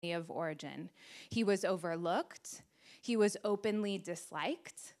of origin. He was overlooked. He was openly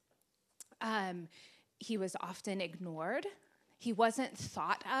disliked. He was often ignored. He wasn't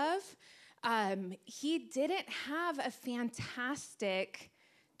thought of. He didn't have a fantastic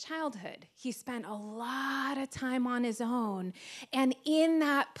childhood. He spent a lot of time on his own. And in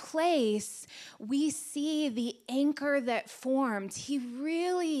that place, we see the anchor that formed. He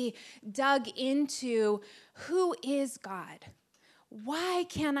really dug into, who is God? Why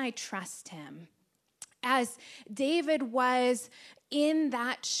can I trust him? As David was in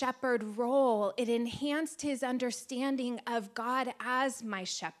that shepherd role, it enhanced his understanding of God as my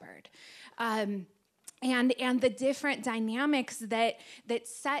shepherd. And the different dynamics that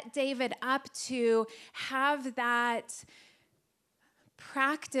set David up to have that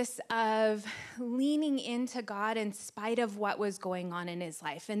practice of leaning into God in spite of what was going on in his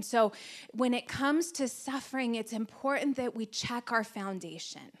life. And so when it comes to suffering, it's important that we check our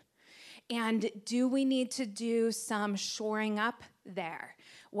foundation. And do we need to do some shoring up there?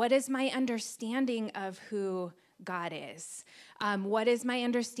 What is my understanding of who God is? What is my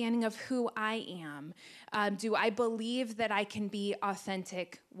understanding of who I am? Do I believe that I can be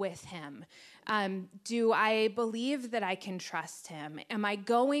authentic with him? Do I believe that I can trust him? Am I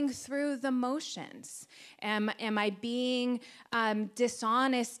going through the motions? Am I being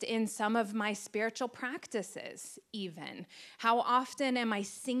dishonest in some of my spiritual practices even? How often am I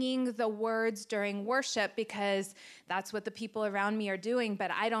singing the words during worship because that's what the people around me are doing,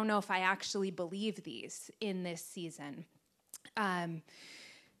 but I don't know if I actually believe these in this season?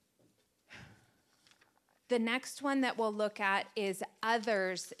 The next one that we'll look at is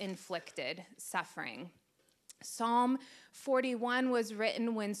others-inflicted suffering. Psalm 41 was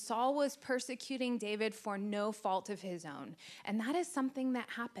written when Saul was persecuting David for no fault of his own. And that is something that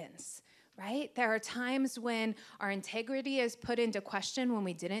happens, right? There are times when our integrity is put into question when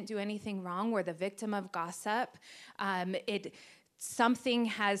we didn't do anything wrong. We're the victim of gossip. Something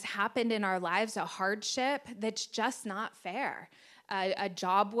has happened in our lives, a hardship that's just not fair. A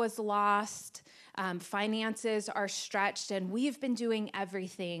job was lost. Finances are stretched, and we've been doing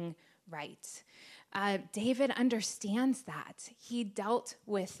everything right. David understands that. He dealt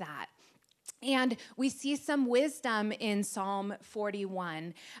with that. And we see some wisdom in Psalm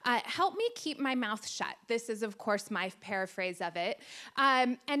 41. Help me keep my mouth shut. This is, of course, my paraphrase of it.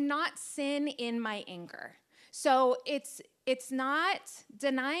 And not sin in my anger. So it's not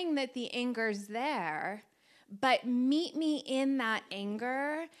denying that the anger's there, but meet me in that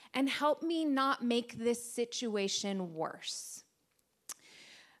anger and help me not make this situation worse.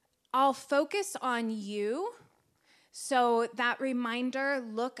 I'll focus on you. So that reminder,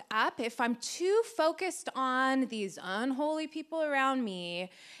 look up. If I'm too focused on these unholy people around me,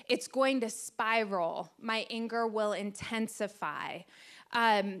 it's going to spiral. My anger will intensify.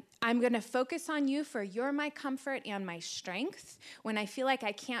 I'm going to focus on you, for you're my comfort and my strength. When I feel like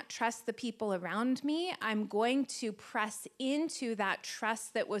I can't trust the people around me, I'm going to press into that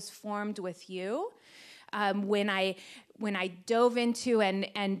trust that was formed with you. When I dove into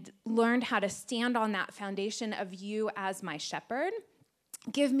and learned how to stand on that foundation of you as my shepherd.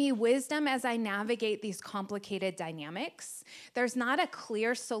 Give me wisdom as I navigate these complicated dynamics. There's not a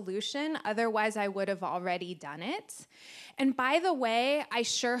clear solution, otherwise I would have already done it. And by the way, I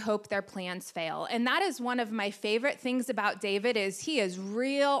sure hope their plans fail. And that is one of my favorite things about David is he is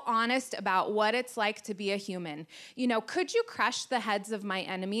real honest about what it's like to be a human. You know, could you crush the heads of my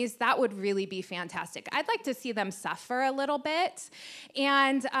enemies? That would really be fantastic. I'd like to see them suffer a little bit.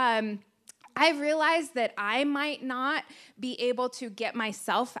 And I realized that I might not be able to get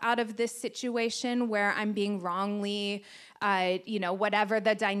myself out of this situation where I'm being wrongly, whatever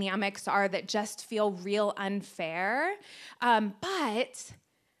the dynamics are that just feel real unfair. But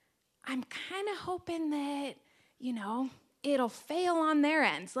I'm kind of hoping that, it'll fail on their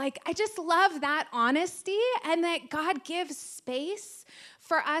ends. Like, I just love that honesty and that God gives space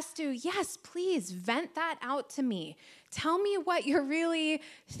for us to, yes, please vent that out to me. Tell me what you're really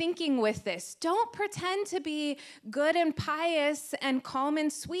thinking with this. Don't pretend to be good and pious and calm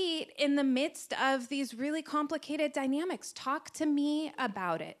and sweet in the midst of these really complicated dynamics. Talk to me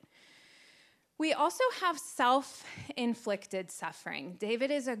about it. We also have self-inflicted suffering.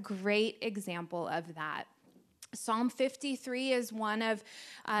 David is a great example of that. Psalm 53 is one of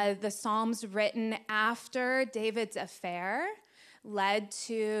the Psalms written after David's affair led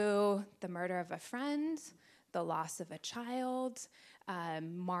to the murder of a friend, the loss of a child,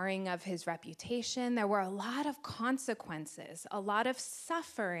 marring of his reputation. There were a lot of consequences, a lot of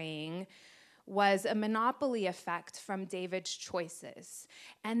suffering was a monopoly effect from David's choices.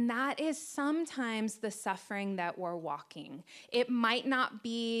 And that is sometimes the suffering that we're walking. It might not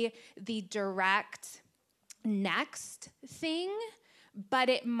be the direct next thing, but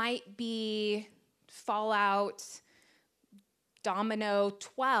it might be Fallout Domino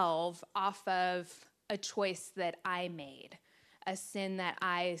 12 off of a choice that I made, a sin that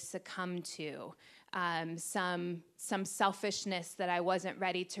I succumbed to, some selfishness that I wasn't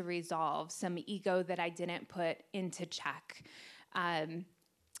ready to resolve, some ego that I didn't put into check.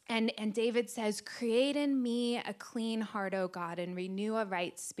 And David says, create in me a clean heart, O God, and renew a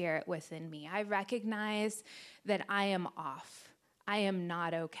right spirit within me. I recognize that I am off. I am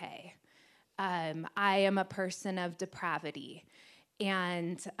not okay. I am a person of depravity.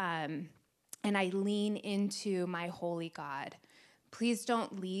 And I lean into my holy God. Please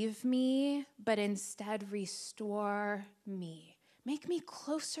don't leave me, but instead restore me. Make me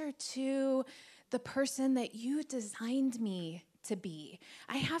closer to the person that you designed me to be.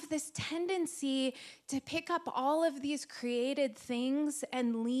 I have this tendency to pick up all of these created things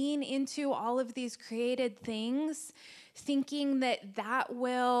and lean into all of these created things, thinking that that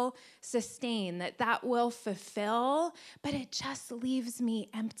will sustain, that will fulfill, but it just leaves me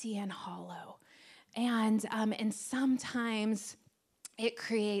empty and hollow. And sometimes it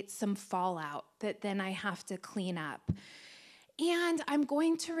creates some fallout that then I have to clean up. And I'm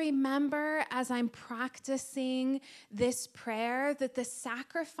going to remember as I'm practicing this prayer that the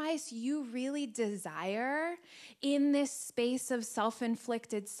sacrifice you really desire in this space of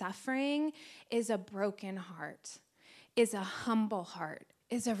self-inflicted suffering is a broken heart, is a humble heart,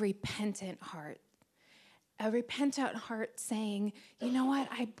 is a repentant heart. A repentant heart saying, you know what,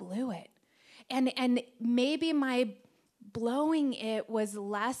 I blew it. And maybe my blowing it was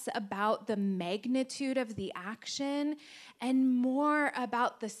less about the magnitude of the action and more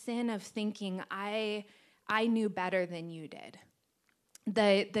about the sin of thinking I knew better than you did.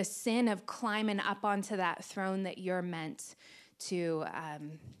 The sin of climbing up onto that throne that you're meant to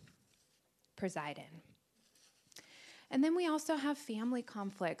preside in. And then we also have family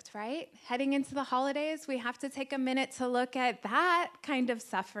conflict, right? Heading into the holidays, we have to take a minute to look at that kind of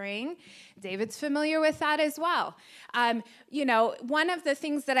suffering. David's familiar with that as well. One of the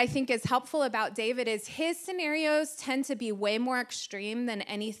things that I think is helpful about David is his scenarios tend to be way more extreme than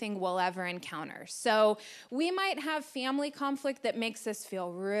anything we'll ever encounter. So we might have family conflict that makes us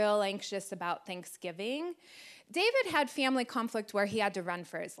feel real anxious about Thanksgiving. David had family conflict where he had to run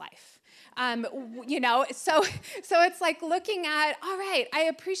for his life. So it's like looking at, all right, I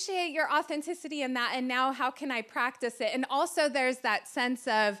appreciate your authenticity in that, and now how can I practice it? And also there's that sense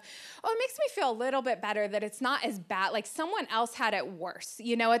of, it makes me feel a little bit better that it's not as bad, like someone else had it worse.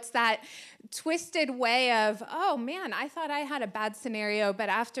 It's that twisted way of, oh man, I thought I had a bad scenario, but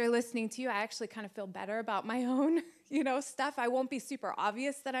after listening to you, I actually kind of feel better about my own stuff. I won't be super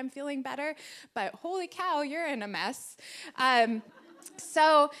obvious that I'm feeling better, but holy cow, you're in a mess.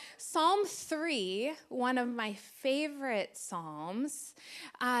 So Psalm 3, one of my favorite Psalms,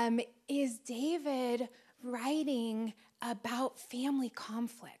 is David writing about family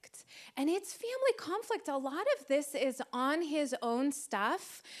conflict. And it's family conflict. A lot of this is on his own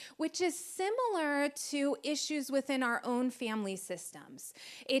stuff, which is similar to issues within our own family systems.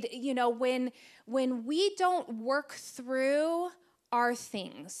 When we don't work through our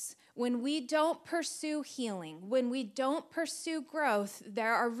things, when we don't pursue healing, when we don't pursue growth,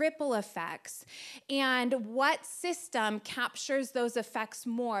 there are ripple effects. And what system captures those effects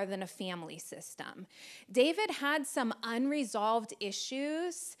more than a family system? David had some unresolved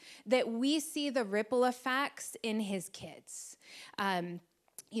issues that we see the ripple effects in his kids.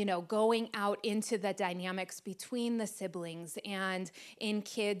 Going out into the dynamics between the siblings and in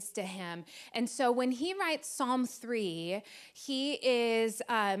kids to him. And so when he writes Psalm 3, he is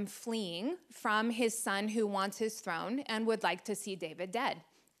fleeing from his son who wants his throne and would like to see David dead.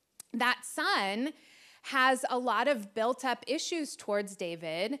 That son has a lot of built-up issues towards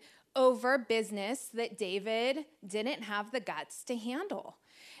David over business that David didn't have the guts to handle.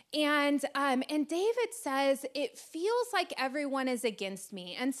 And David says, it feels like everyone is against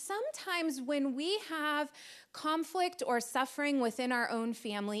me. And sometimes when we have conflict or suffering within our own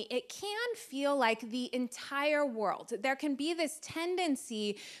family, it can feel like the entire world. There can be this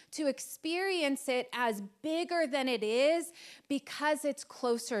tendency to experience it as bigger than it is because it's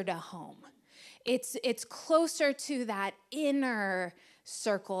closer to home. It's closer to that inner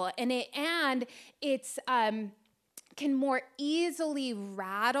circle, and it's can more easily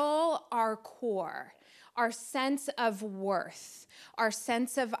rattle our core our sense of worth, our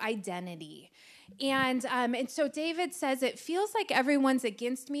sense of identity. And so David says, it feels like everyone's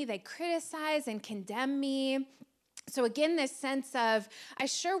against me. They criticize and condemn me. So again, this sense of, I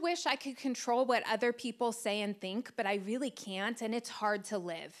sure wish I could control what other people say and think, but I really can't, and it's hard to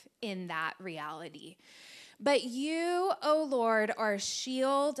live in that reality. But you, O Lord, are a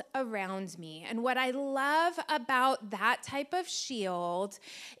shield around me. And what I love about that type of shield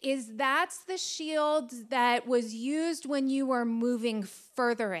is that's the shield that was used when you were moving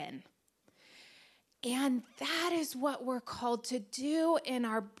further in. And that is what we're called to do in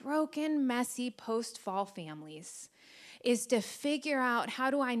our broken, messy post-fall families, is to figure out, how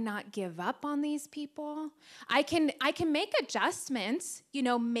do I not give up on these people? I can make adjustments.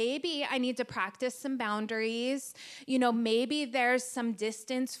 Maybe I need to practice some boundaries. Maybe there's some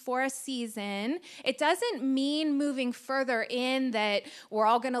distance for a season. It doesn't mean moving further in that we're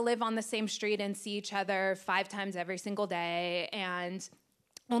all going to live on the same street and see each other 5 times every single day and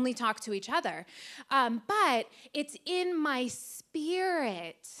only talk to each other. But it's in my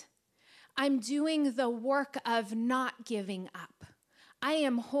spirit. I'm doing the work of not giving up. I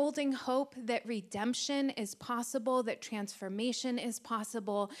am holding hope that redemption is possible, that transformation is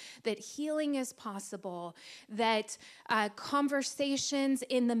possible, that healing is possible, that conversations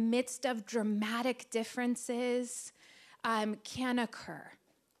in the midst of dramatic differences can occur.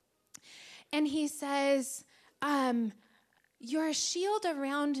 And he says, you're a shield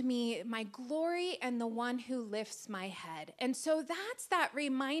around me, my glory, and the one who lifts my head. And so that's that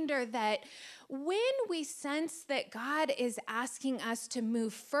reminder that when we sense that God is asking us to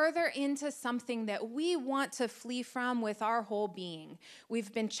move further into something that we want to flee from with our whole being,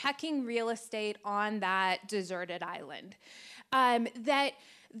 we've been checking real estate on that deserted island, that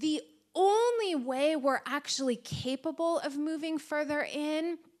the only way we're actually capable of moving further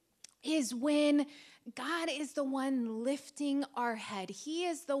in is when God is the one lifting our head. He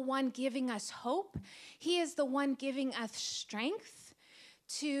is the one giving us hope. He is the one giving us strength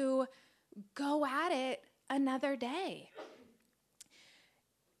to go at it another day.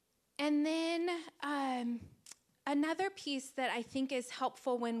 And then another piece that I think is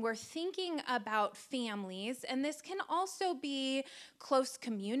helpful when we're thinking about families, and this can also be close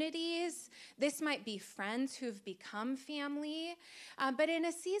communities. This might be friends who've become family. But in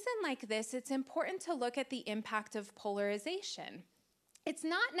a season like this, it's important to look at the impact of polarization. It's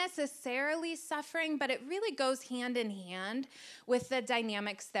not necessarily suffering, but it really goes hand in hand with the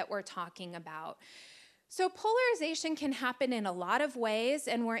dynamics that we're talking about. So polarization can happen in a lot of ways,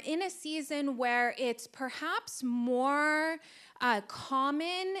 and we're in a season where it's perhaps more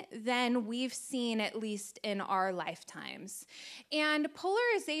common than we've seen, at least in our lifetimes. And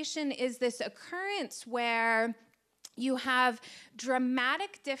polarization is this occurrence where you have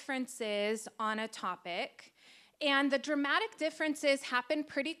dramatic differences on a topic, and the dramatic differences happen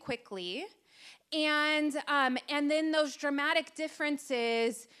pretty quickly, and then those dramatic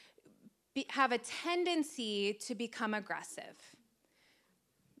differences have a tendency to become aggressive.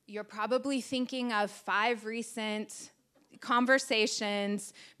 You're probably thinking of 5 recent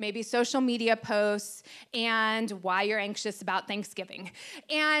conversations, maybe social media posts, and why you're anxious about Thanksgiving.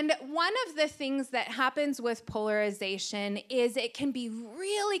 And one of the things that happens with polarization is it can be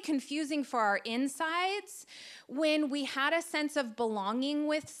really confusing for our insides when we had a sense of belonging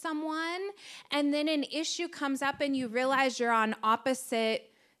with someone, and then an issue comes up and you realize you're on opposite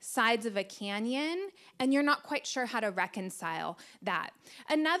sides of a canyon, and you're not quite sure how to reconcile that.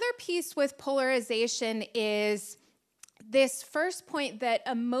 Another piece with polarization is this first point that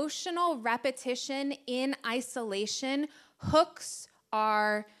emotional repetition in isolation hooks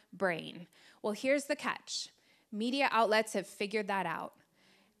our brain. Well, here's the catch. Media outlets have figured that out.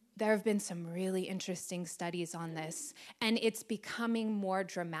 There have been some really interesting studies on this, and it's becoming more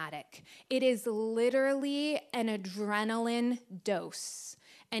dramatic. It is literally an adrenaline dose.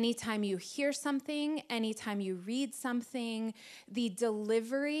 Anytime you hear something, anytime you read something, the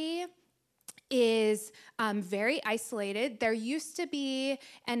delivery is very isolated. There used to be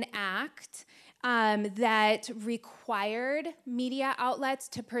an act that required media outlets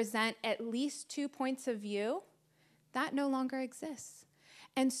to present at least 2 points of view. That no longer exists.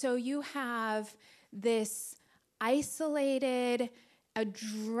 And so you have this isolated,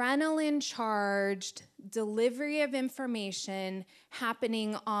 adrenaline-charged delivery of information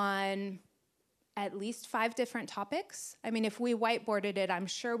happening on at least 5 different topics. I mean, if we whiteboarded it, I'm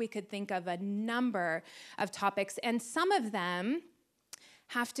sure we could think of a number of topics, and some of them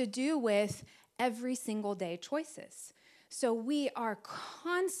have to do with every single day choices. So we are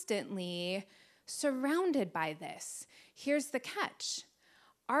constantly surrounded by this. Here's the catch.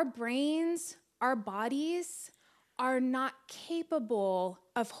 Our brains our bodies are not capable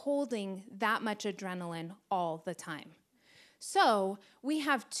of holding that much adrenaline all the time. So we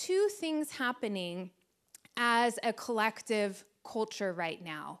have two things happening as a collective culture right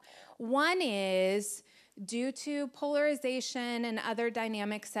now. One is, due to polarization and other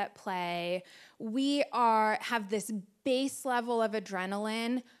dynamics at play, we have this base level of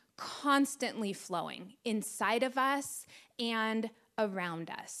adrenaline constantly flowing inside of us and around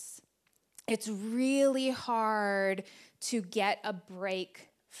us. It's really hard to get a break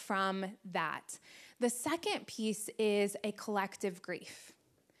from that. The second piece is a collective grief.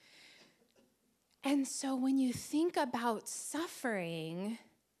 And so when you think about suffering,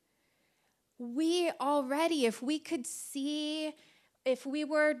 we already, if we could see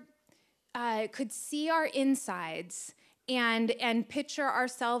our insides and picture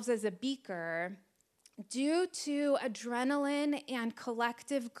ourselves as a beaker, due to adrenaline and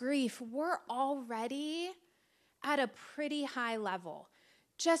collective grief, we're already at a pretty high level.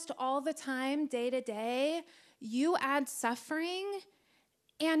 Just all the time, day to day, you add suffering,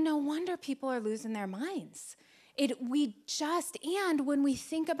 and no wonder people are losing their minds. And when we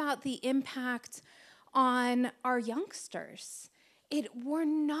think about the impact on our youngsters, we're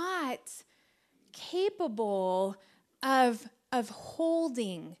not capable of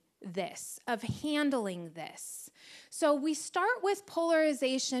holding this, of handling this. So we start with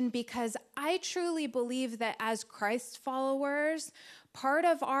polarization because I truly believe that as Christ followers, part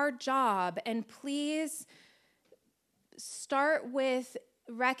of our job, and please start with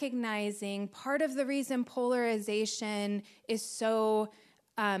recognizing part of the reason polarization is so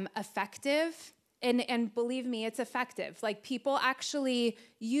effective, and believe me, it's effective. Like, people actually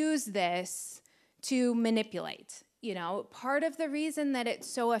use this to manipulate. Part of the reason that it's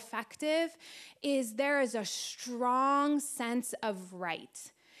so effective is there is a strong sense of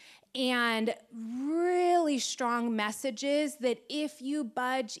right and really strong messages that if you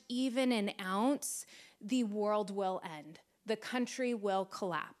budge even an ounce, the world will end. The country will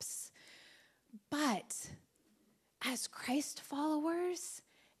collapse. But as Christ followers,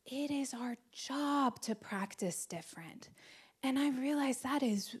 it is our job to practice different. And I realize that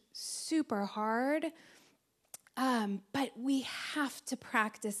is super hard, but we have to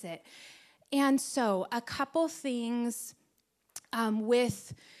practice it. And so a couple things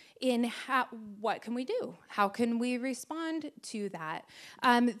what can we do? How can we respond to that?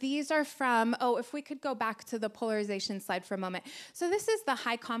 These are from, if we could go back to the polarization slide for a moment. So this is the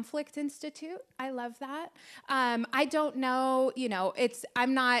High Conflict Institute. I love that. I don't know,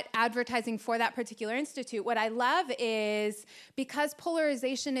 I'm not advertising for that particular institute. What I love is, because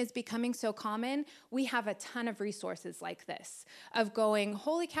polarization is becoming so common, we have a ton of resources like this of going,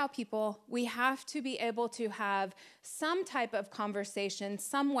 holy cow, people, we have to be able to have some type of conversation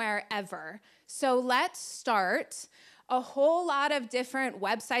somewhere ever. So let's start a whole lot of different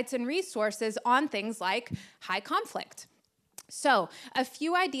websites and resources on things like high conflict. So a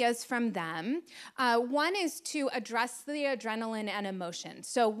few ideas from them. One is to address the adrenaline and emotion.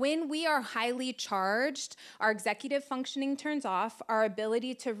 So when we are highly charged, our executive functioning turns off, our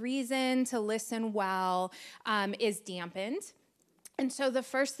ability to reason, to listen well, is dampened. And so the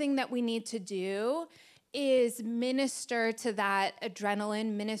first thing that we need to do is minister to that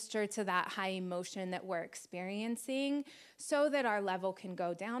adrenaline, minister to that high emotion that we're experiencing, so that our level can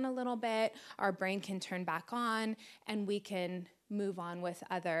go down a little bit, our brain can turn back on, and we can move on with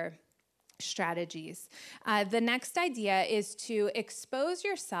other strategies. The next idea is to expose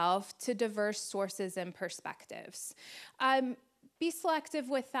yourself to diverse sources and perspectives. Be selective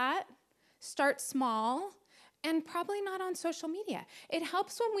with that. Start small. And probably not on social media. It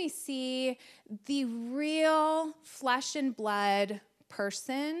helps when we see the real flesh and blood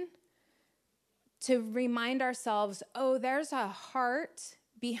person to remind ourselves, there's a heart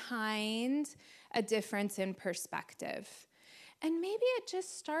behind a difference in perspective. And maybe it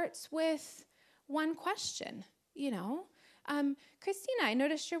just starts with one question, Christina, I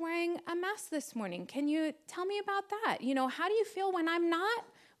noticed you're wearing a mask this morning. Can you tell me about that? How do you feel when I'm not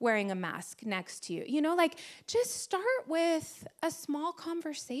wearing a mask next to you? Just start with a small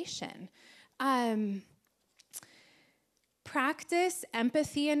conversation. Practice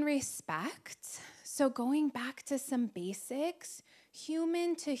empathy and respect. So going back to some basics,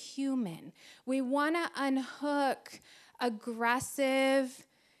 human to human. We want to unhook aggressive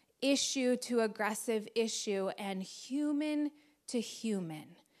issue to aggressive issue and human to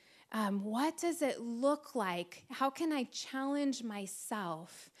human. What does it look like? How can I challenge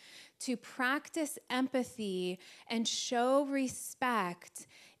myself to practice empathy and show respect,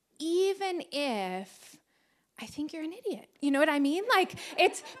 even if I think you're an idiot. You know what I mean? Like,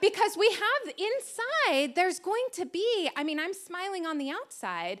 it's because we have inside, there's going to be, I mean, I'm smiling on the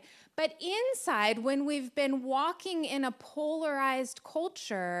outside, but inside, when we've been walking in a polarized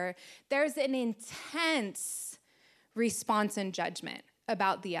culture, there's an intense response and judgment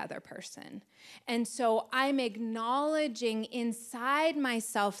about the other person. And so I'm acknowledging inside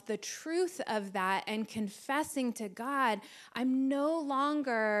myself the truth of that and confessing to God, I'm no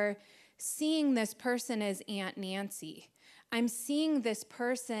longer seeing this person as Aunt Nancy. I'm seeing this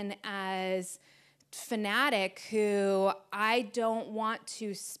person as fanatic who I don't want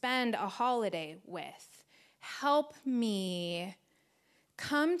to spend a holiday with. Help me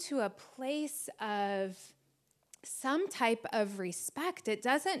come to a place of some type of respect. It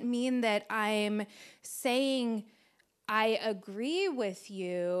doesn't mean that I'm saying I agree with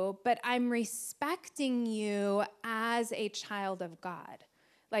you, but I'm respecting you as a child of God.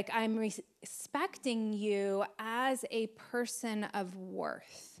 Like, I'm respecting you as a person of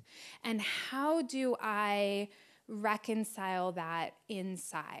worth. And how do I reconcile that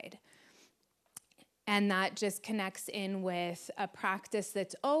inside? And that just connects in with a practice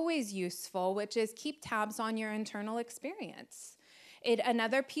that's always useful, which is keep tabs on your internal experience.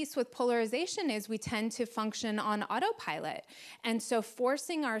 Another piece with polarization is we tend to function on autopilot. And so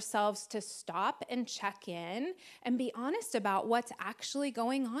forcing ourselves to stop and check in and be honest about what's actually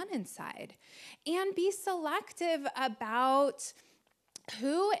going on inside. And be selective about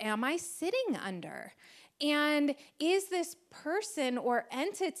who am I sitting under? And is this person or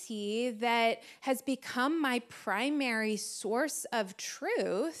entity that has become my primary source of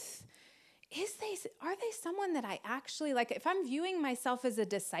truth, are they someone that I actually, like, if I'm viewing myself as a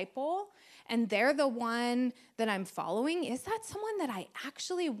disciple and they're the one that I'm following, is that someone that I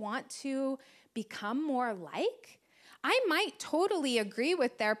actually want to become more like? I might totally agree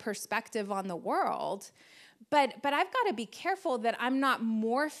with their perspective on the world, but I've got to be careful that I'm not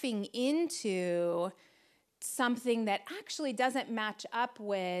morphing into something that actually doesn't match up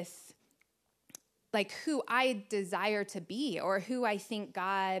with like who I desire to be or who I think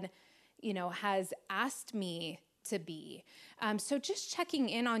God has asked me to be. So just checking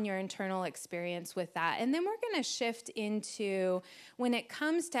in on your internal experience with that. And then we're going to shift into when it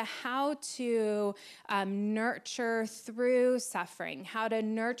comes to how to nurture through suffering, how to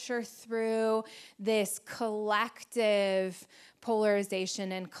nurture through this collective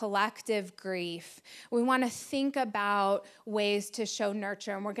polarization and collective grief. We want to think about ways to show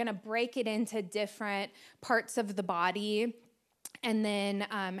nurture, and we're going to break it into different parts of the body, and then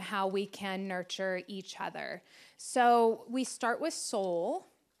how we can nurture each other. So we start with soul.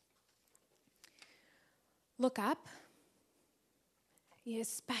 Look up,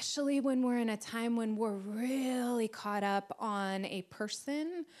 especially when we're in a time when we're really caught up on a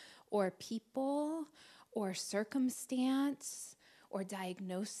person or people or circumstance or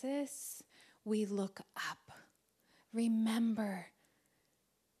diagnosis. We look up. Remember,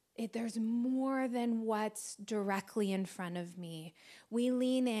 there's more than what's directly in front of me. We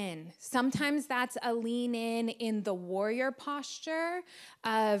lean in. Sometimes that's a lean in the warrior posture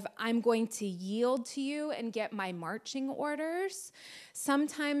of I'm going to yield to you and get my marching orders.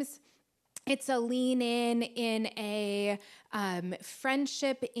 Sometimes it's a lean in a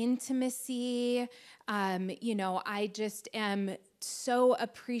friendship, intimacy. I just am so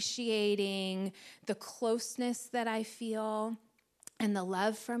appreciating the closeness that I feel and the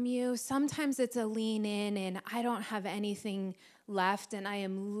love from you. Sometimes it's a lean in and I don't have anything left and I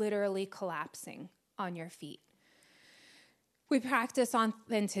am literally collapsing on your feet. We practice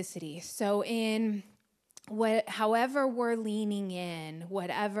authenticity. So however we're leaning in,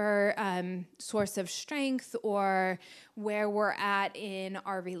 whatever source of strength or where we're at in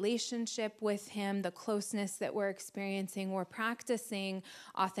our relationship with him, the closeness that we're experiencing, we're practicing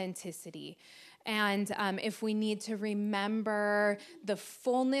authenticity. And if we need to remember the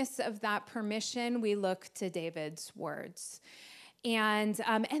fullness of that permission, we look to David's words. And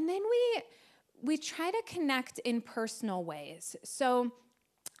then we try to connect in personal ways. So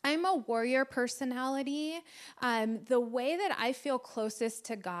I'm a warrior personality. The way that I feel closest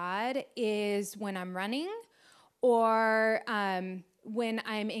to God is when I'm running or when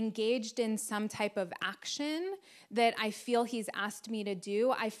I'm engaged in some type of action that I feel he's asked me to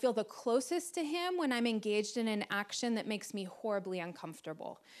do. I feel the closest to him when I'm engaged in an action that makes me horribly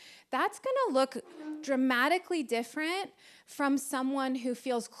uncomfortable. That's going to look dramatically different from someone who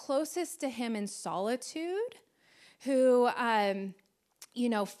feels closest to him in solitude, who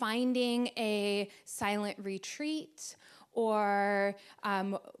finding a silent retreat or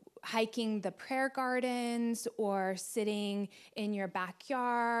hiking the prayer gardens or sitting in your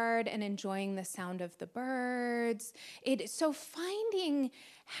backyard and enjoying the sound of the birds. So finding,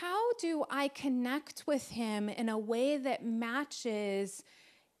 how do I connect with him in a way that matches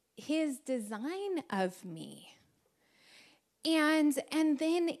his design of me? And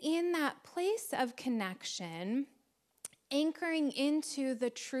then in that place of connection, anchoring into the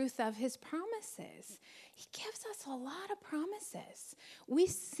truth of his promises. He gives us a lot of promises. We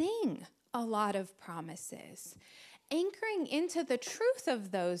sing a lot of promises. Anchoring into the truth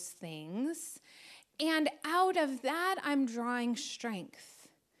of those things, and out of that, I'm drawing strength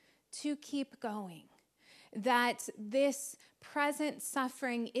to keep going. That this present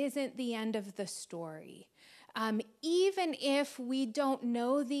suffering isn't the end of the story. Even if we don't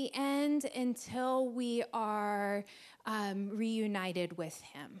know the end until we are reunited with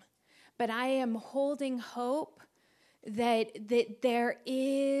him. But I am holding hope that there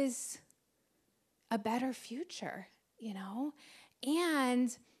is a better future,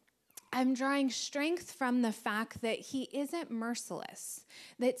 And I'm drawing strength from the fact that he isn't merciless,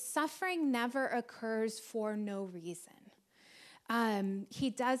 that suffering never occurs for no reason.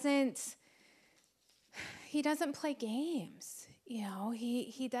 He doesn't play games,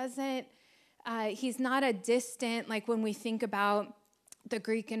 he doesn't, he's not a distant, like when we think about the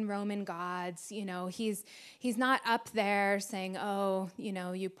Greek and Roman gods, he's not up there saying, oh,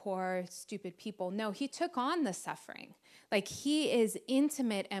 you poor, stupid people. No, he took on the suffering. Like he is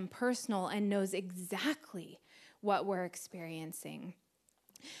intimate and personal and knows exactly what we're experiencing.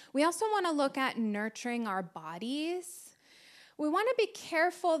 We also want to look at nurturing our bodies. We want to be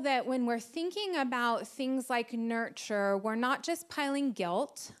careful that when we're thinking about things like nurture, we're not just piling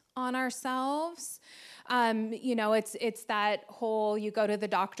guilt on ourselves. It's that whole, you go to the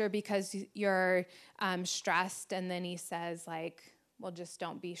doctor because you're stressed, and then he says well, just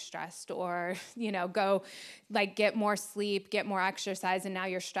don't be stressed, or, go get more sleep, get more exercise, and now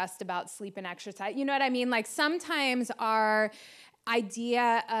you're stressed about sleep and exercise. You know what I mean? Sometimes our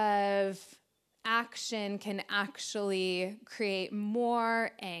idea of action can actually create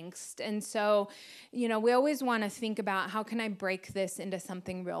more angst. And so, we always want to think about, how can I break this into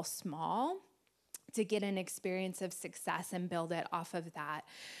something real small to get an experience of success and build it off of that.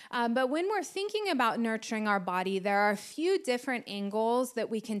 But when we're thinking about nurturing our body, there are a few different angles that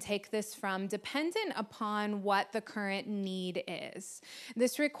we can take this from, dependent upon what the current need is.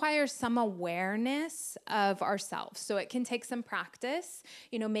 This requires some awareness of ourselves. So it can take some practice.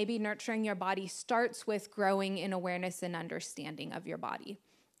 Maybe nurturing your body starts with growing in awareness and understanding of your body.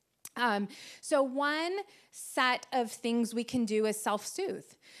 So one set of things we can do is self-soothe.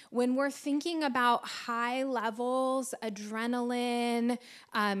 When we're thinking about high levels, adrenaline,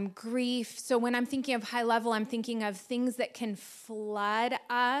 grief. So when I'm thinking of high level, I'm thinking of things that can flood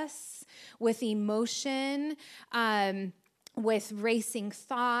us with emotion, with racing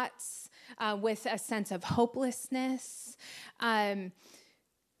thoughts, with a sense of hopelessness,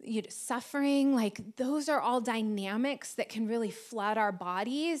 suffering, those are all dynamics that can really flood our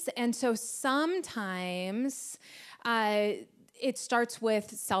bodies. And so sometimes it starts with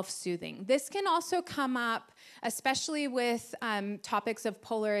self-soothing. This can also come up, especially with topics of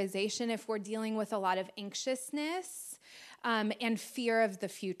polarization, if we're dealing with a lot of anxiousness and fear of the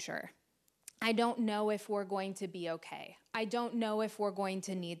future. I don't know if we're going to be okay. I don't know if we're going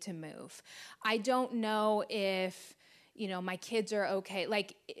to need to move. I don't know if my kids are okay.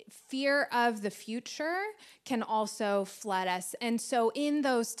 Fear of the future can also flood us. And so in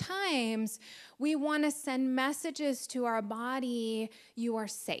those times, we want to send messages to our body, you are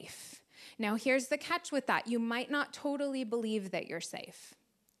safe. Now, here's the catch with that. You might not totally believe that you're safe.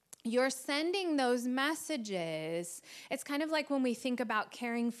 You're sending those messages. It's kind of like when we think about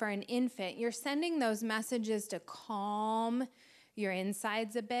caring for an infant. You're sending those messages to calm your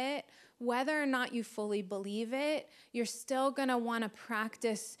insides a bit. Whether or not you fully believe it, you're still going to want to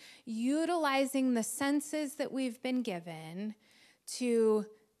practice utilizing the senses that we've been given to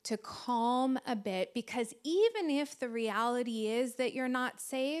calm a bit, because even if the reality is that you're not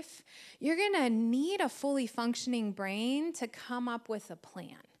safe, you're going to need a fully functioning brain to come up with a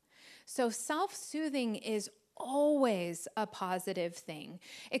plan. So self-soothing is always a positive thing.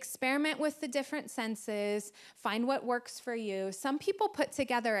 Experiment with the different senses, find what works for you. Some people put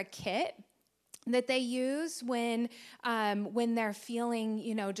together a kit that they use when they're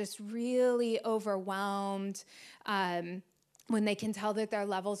feeling, just really overwhelmed, when they can tell that their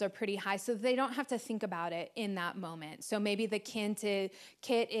levels are pretty high, so they don't have to think about it in that moment. So maybe the kit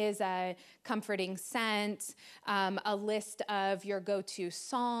is a comforting scent, a list of your go-to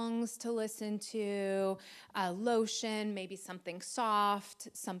songs to listen to, a lotion, maybe something soft,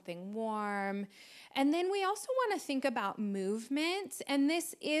 something warm. And then we also want to think about movement. And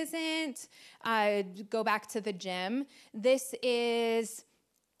this isn't, go back to the gym. This is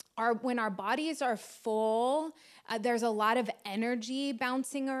when our bodies are full, there's a lot of energy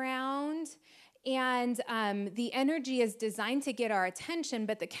bouncing around. And the energy is designed to get our attention,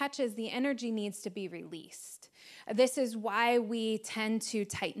 but the catch is the energy needs to be released. This is why we tend to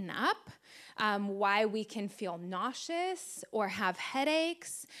tighten up, why we can feel nauseous or have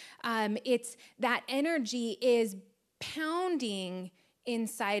headaches. It's that energy is pounding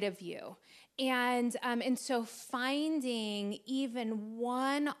inside of you. And so finding even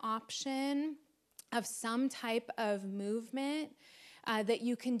one option of some type of movement that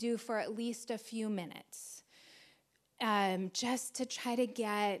you can do for at least a few minutes, just to try to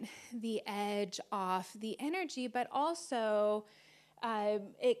get the edge off the energy, but also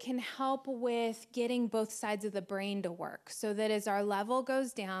it can help with getting both sides of the brain to work so that as our level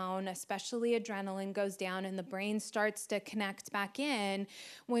goes down, especially adrenaline goes down and the brain starts to connect back in,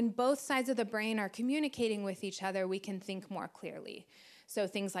 when both sides of the brain are communicating with each other, we can think more clearly. So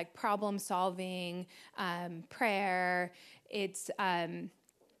things like problem solving, prayer, it's,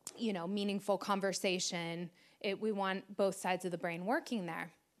 meaningful conversation. We want both sides of the brain working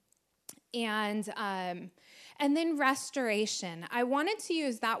there. And then restoration. I wanted to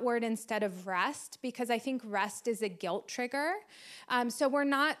use that word instead of rest because I think rest is a guilt trigger. So we're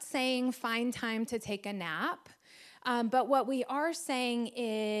not saying find time to take a nap, but what we are saying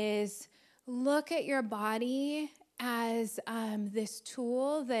is look at your body as this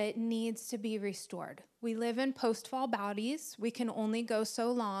tool that needs to be restored. We live in post-fall bodies. We can only go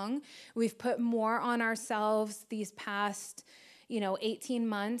so long. We've put more on ourselves these past 18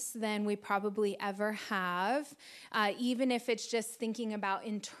 months than we probably ever have, even if it's just thinking about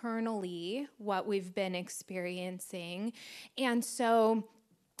internally what we've been experiencing. And so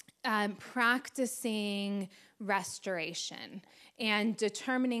practicing restoration and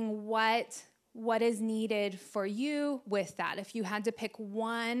determining what is needed for you with that. If you had to pick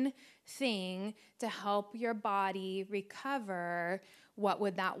one thing to help your body recover, what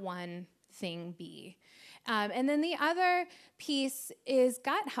would that one thing be? And then the other piece is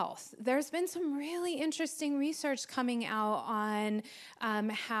gut health. There's been some really interesting research coming out on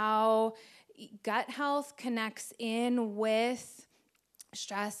how gut health connects in with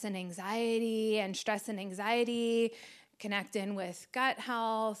stress and anxiety connect in with gut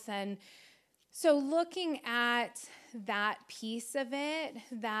health. And so looking at that piece of it,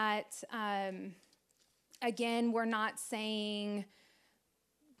 that, again, we're not saying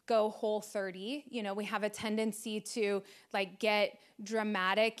go Whole30. We have a tendency to get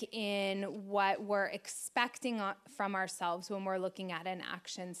dramatic in what we're expecting from ourselves when we're looking at an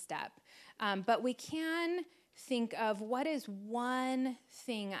action step. But we can think of what is one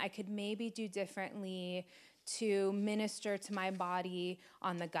thing I could maybe do differently to minister to my body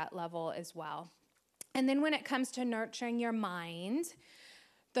on the gut level as well. And then when it comes to nurturing your mind,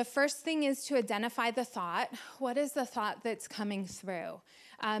 the first thing is to identify the thought. What is the thought that's coming through?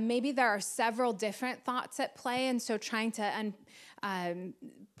 Maybe there are several different thoughts at play, and so trying to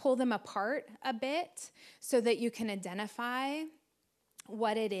pull them apart a bit so that you can identify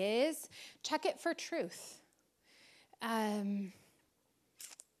what it is. Check it for truth. That's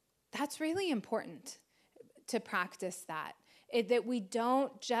really important to practice that. That we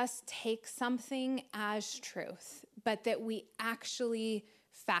don't just take something as truth, but that we actually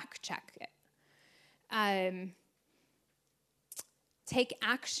fact check it. Take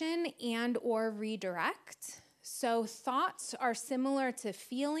action and or redirect. So thoughts are similar to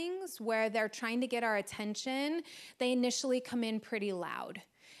feelings where they're trying to get our attention. They initially come in pretty loud.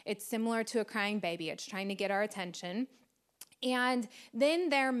 It's similar to a crying baby. It's trying to get our attention. And then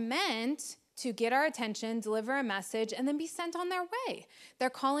they're meant to get our attention, deliver a message, and then be sent on their way. They're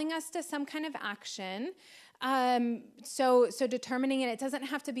calling us to some kind of action. So determining it doesn't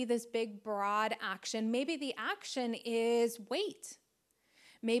have to be this big, broad action. Maybe the action is wait.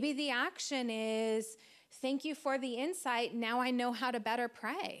 Maybe the action is thank you for the insight. Now I know how to better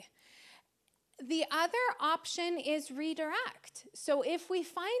pray. The other option is redirect. So if we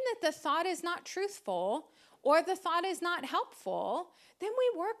find that the thought is not truthful or the thought is not helpful, then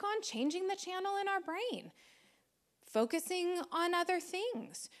we work on changing the channel in our brain. Focusing on other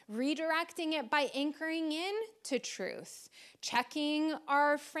things, redirecting it by anchoring in to truth, checking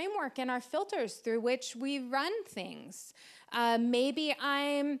our framework and our filters through which we run things, Maybe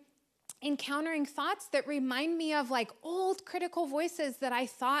I'm encountering thoughts that remind me of like old critical voices that I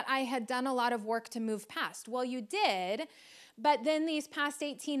thought I had done a lot of work to move past. Well, you did, but then these past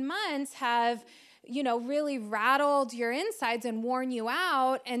 18 months have, really rattled your insides and worn you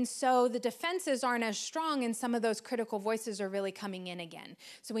out. And so the defenses aren't as strong, and some of those critical voices are really coming in again.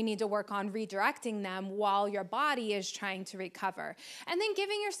 So we need to work on redirecting them while your body is trying to recover. And then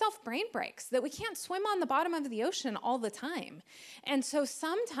giving yourself brain breaks, that we can't swim on the bottom of the ocean all the time. And so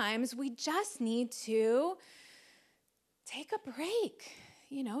sometimes we just need to take a break,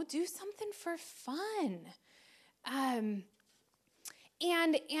 do something for fun.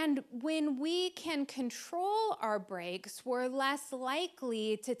 And when we can control our breaks, we're less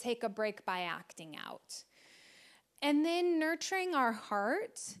likely to take a break by acting out. And then nurturing our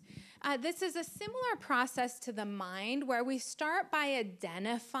heart. This is a similar process to the mind, where we start by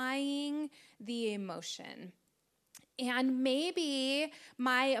identifying the emotion. And maybe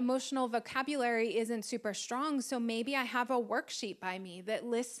my emotional vocabulary isn't super strong, so maybe I have a worksheet by me that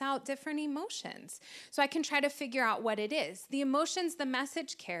lists out different emotions. So I can try to figure out what it is. The emotion's the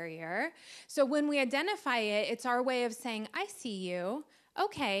message carrier. So when we identify it, it's our way of saying, I see you.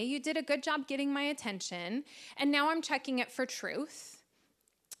 Okay, you did a good job getting my attention. And now I'm checking it for truth.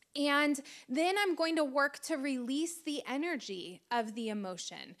 And then I'm going to work to release the energy of the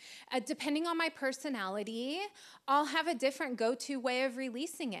emotion. Depending on my personality, I'll have a different go-to way of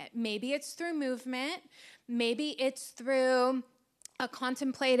releasing it. Maybe it's through movement. Maybe it's through a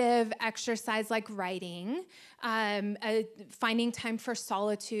contemplative exercise like writing, finding time for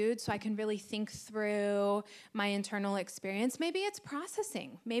solitude so I can really think through my internal experience. Maybe it's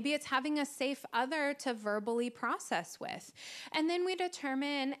processing. Maybe it's having a safe other to verbally process with. And then we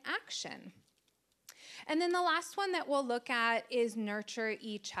determine action. And then the last one that we'll look at is nurture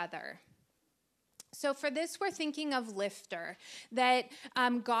each other. So for this, we're thinking of lifter, that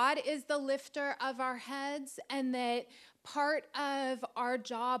God is the lifter of our heads, and that part of our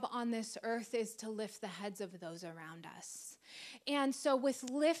job on this earth is to lift the heads of those around us. And so with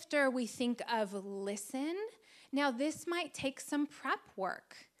lifter, we think of listen. Now, this might take some prep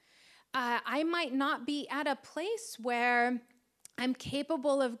work. I might not be at a place where I'm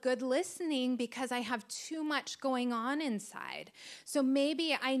capable of good listening because I have too much going on inside. So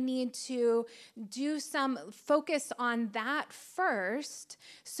maybe I need to do some focus on that first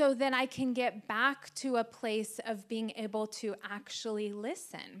so that I can get back to a place of being able to actually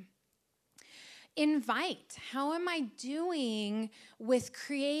listen. Invite. How am I doing with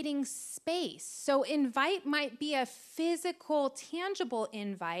creating space? So invite might be a physical, tangible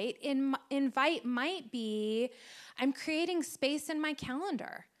invite. Invite might be, I'm creating space in my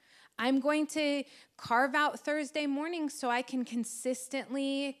calendar. I'm going to carve out Thursday mornings so I can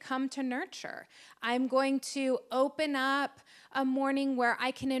consistently come to nurture. I'm going to open up a morning where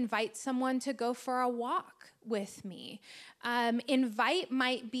I can invite someone to go for a walk with me. Invite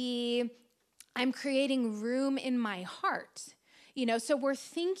might be, I'm creating room in my heart. So we're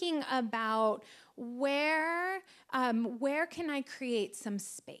thinking about where can I create some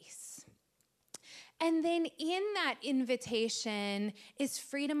space? And then in that invitation is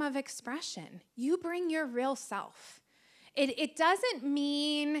freedom of expression. You bring your real self. It doesn't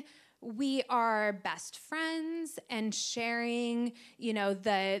mean we are best friends and sharing,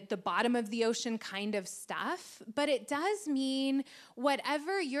 the bottom of the ocean kind of stuff, but it does mean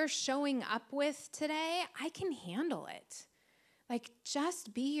whatever you're showing up with today, I can handle it. Like,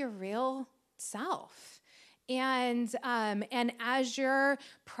 just be your real self. And as you're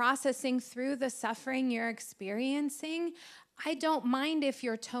processing through the suffering you're experiencing, I don't mind if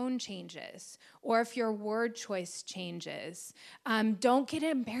your tone changes or if your word choice changes. Don't get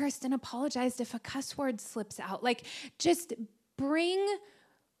embarrassed and apologize if a cuss word slips out. Like, just bring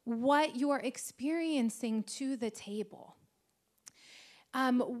what you're experiencing to the table.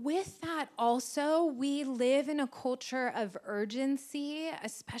 With that also, we live in a culture of urgency,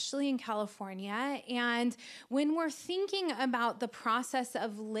 especially in California. And when we're thinking about the process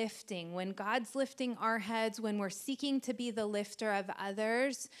of lifting, when God's lifting our heads, when we're seeking to be the lifter of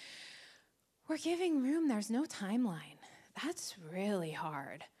others, we're giving room. There's no timeline. That's really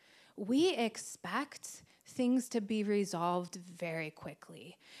hard. We expect things to be resolved very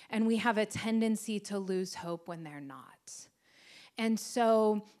quickly, and we have a tendency to lose hope when they're not. And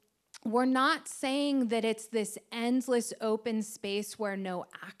so we're not saying that it's this endless open space where no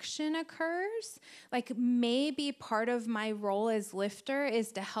action occurs. Like maybe part of my role as lifter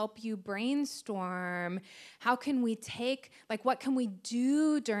is to help you brainstorm, how can we what can we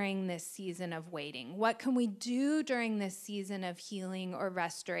do during this season of waiting? What can we do during this season of healing or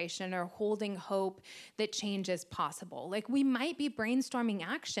restoration or holding hope that change is possible? Like we might be brainstorming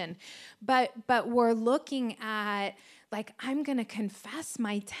action, but we're looking at, like, I'm going to confess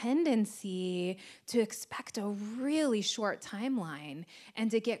my tendency to expect a really short timeline and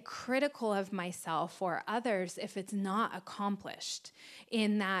to get critical of myself or others if it's not accomplished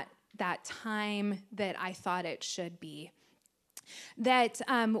in that time that I thought it should be. That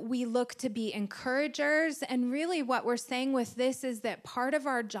we look to be encouragers. And really what we're saying with this is that part of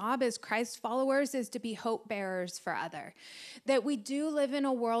our job as Christ followers is to be hope bearers for others. That we do live in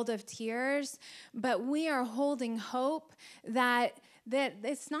a world of tears, but we are holding hope that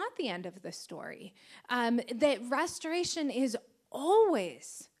it's not the end of the story. That restoration is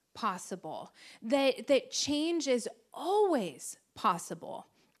always possible. That change is always possible.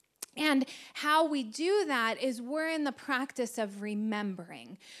 And how we do that is we're in the practice of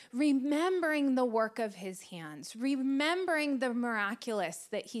remembering the work of his hands, remembering the miraculous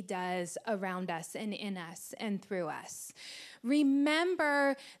that he does around us and in us and through us.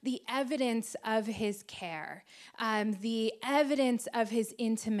 Remember the evidence of his care, the evidence of his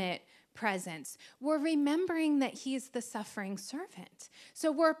intimate presence. We're remembering that he's the suffering servant.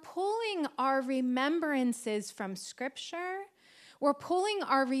 So we're pulling our remembrances from Scripture. We're pulling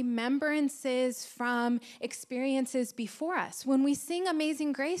our remembrances from experiences before us. When we sing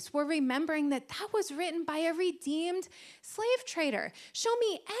Amazing Grace, we're remembering that was written by a redeemed slave trader. Show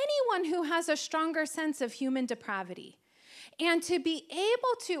me anyone who has a stronger sense of human depravity. And to be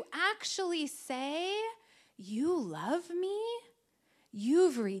able to actually say, you love me,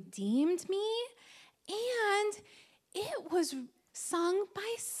 you've redeemed me, and it was sung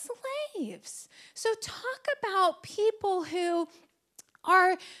by slaves. So talk about people who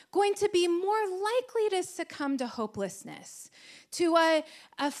are going to be more likely to succumb to hopelessness, to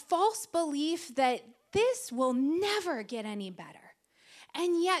a false belief that this will never get any better.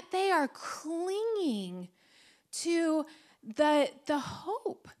 And yet they are clinging to the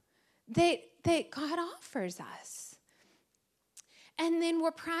hope that God offers us. And then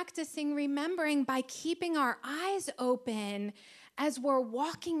we're practicing remembering by keeping our eyes open as we're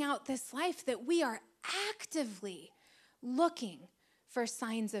walking out this life, that we are actively looking for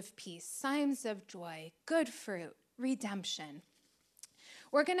signs of peace, signs of joy, good fruit, redemption.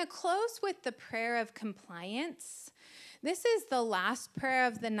 We're going to close with the prayer of compliance. This is the last prayer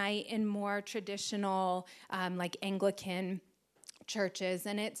of the night in more traditional, like Anglican churches.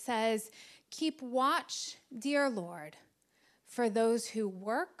 And it says, "Keep watch, dear Lord, for those who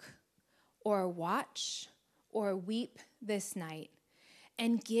work or watch or weep this night,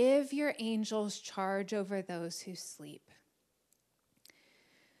 and give your angels charge over those who sleep.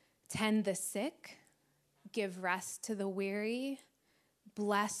 Tend the sick, give rest to the weary,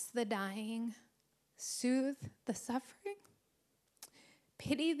 bless the dying, soothe the suffering,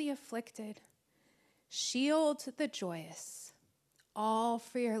 pity the afflicted, shield the joyous, all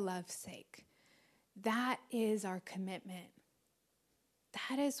for your love's sake." That is our commitment.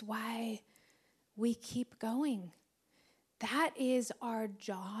 That is why we keep going. That is our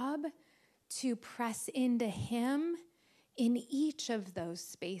job, to press into him in each of those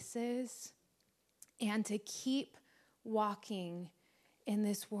spaces and to keep walking in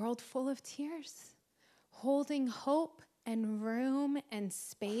this world full of tears, holding hope and room and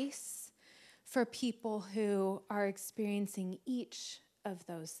space for people who are experiencing each of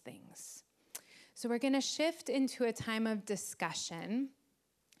those things. So we're going to shift into a time of discussion.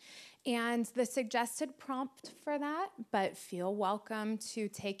 And the suggested prompt for that, but feel welcome to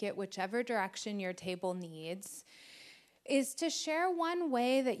take it whichever direction your table needs, is to share one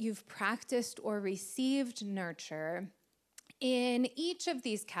way that you've practiced or received nurture in each of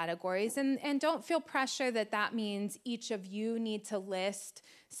these categories. And don't feel pressure that means each of you need to list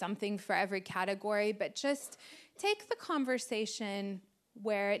something for every category, but just take the conversation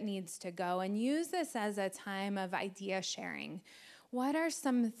where it needs to go and use this as a time of idea sharing. What are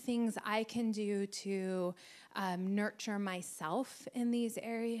some things I can do to nurture myself in these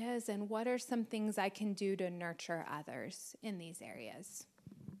areas? And what are some things I can do to nurture others in these areas?